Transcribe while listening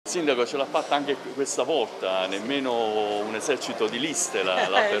Sindaco, ce l'ha fatta anche questa volta, nemmeno un esercito di liste l'ha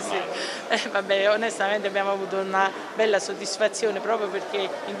fermato. Sì. Vabbè, onestamente abbiamo avuto una bella soddisfazione proprio perché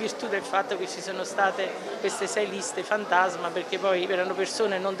in virtù del fatto che ci sono state queste 6 liste fantasma, perché poi erano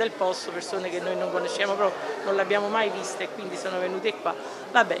persone non del posto, persone che noi non conosciamo proprio, non l'abbiamo mai vista e quindi sono venute qua.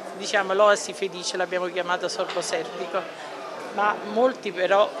 Vabbè, diciamo l'oasi felice l'abbiamo chiamata Sorbo Serpico. Ma molti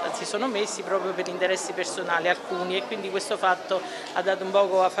però si sono messi proprio per interessi personali, alcuni, e quindi questo fatto ha dato un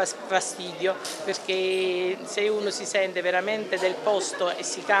poco fastidio, perché se uno si sente veramente del posto e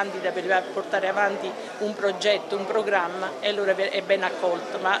si candida per portare avanti un progetto, un programma, allora è ben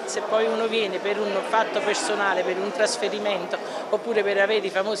accolto, ma se poi uno viene per un fatto personale, per un trasferimento oppure per avere i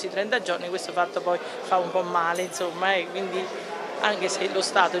famosi 30 giorni, questo fatto poi fa un po' male, insomma, quindi anche se lo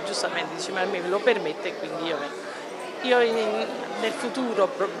Stato giustamente dice ma a me me lo permette e quindi io vengo. Io nel futuro,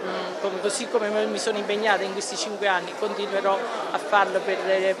 così come mi sono impegnata in questi 5 anni, continuerò a farlo per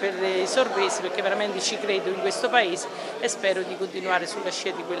i sorbesi, perché veramente ci credo in questo paese e spero di continuare sulla scia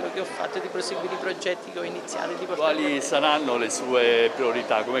di quello che ho fatto e di proseguire i progetti che ho iniziato. Quali saranno le sue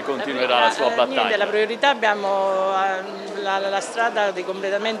priorità? Come continuerà la sua battaglia? Niente, la priorità abbiamo la strada di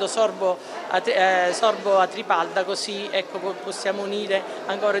completamento Sorbo a Tripalda, così ecco, possiamo unire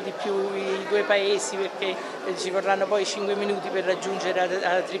ancora di più i due paesi, perché ci vorranno poi 5 minuti per raggiungere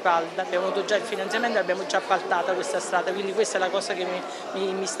a Tripalda. Abbiamo avuto già il finanziamento, abbiamo già appaltata questa strada, quindi questa è la cosa che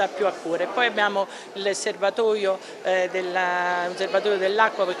mi sta più a cuore. Poi abbiamo il serbatoio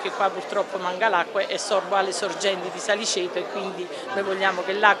dell'acqua, perché qua purtroppo manca l'acqua e Sorbo ha le sorgenti di Saliceto e quindi noi vogliamo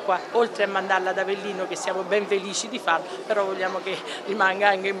che l'acqua, oltre a mandarla ad Avellino, che siamo ben felici di farlo, però vogliamo che rimanga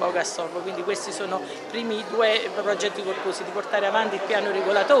anche in bocca a Sorbo. Quindi questi sono i primi 2 progetti corposi, di portare avanti il piano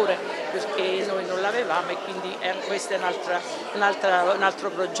regolatore, perché noi non l'avevamo e quindi questo è un altro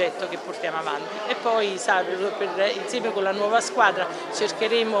progetto che portiamo avanti. E poi insieme con la nuova squadra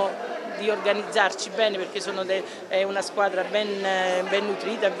cercheremo di organizzarci bene, perché è una squadra ben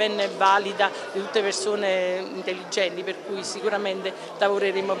nutrita, ben valida, di tutte persone intelligenti, per cui sicuramente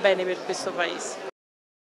lavoreremo bene per questo Paese.